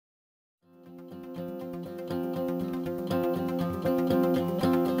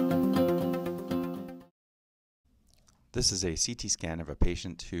This is a CT scan of a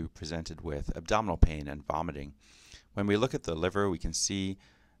patient who presented with abdominal pain and vomiting. When we look at the liver, we can see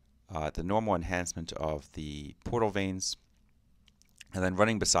the normal enhancement of the portal veins, and then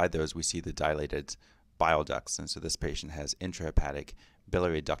running beside those we see the dilated bile ducts, and so this patient has intrahepatic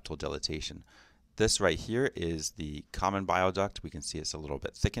biliary ductal dilatation. This right here is the common bile duct. We can see it's a little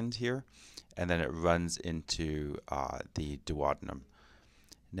bit thickened here, and then it runs into the duodenum.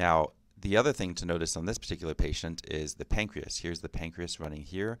 Now, the other thing to notice on this particular patient is the pancreas. Here's the pancreas running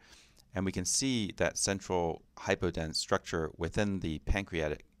here, and we can see that central hypodense structure within the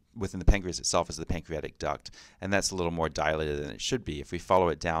pancreas itself is the pancreatic duct, and that's a little more dilated than it should be. If we follow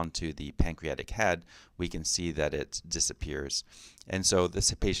it down to the pancreatic head, we can see that it disappears. And so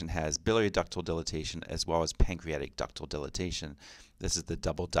this patient has biliary ductal dilatation as well as pancreatic ductal dilatation. This is the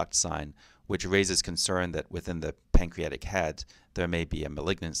double duct sign, which raises concern that within the pancreatic head there may be a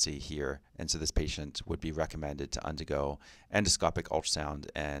malignancy here, and so this patient would be recommended to undergo endoscopic ultrasound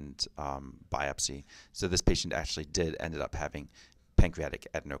and biopsy. So this patient actually ended up having pancreatic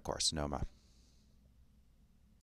adenocarcinoma.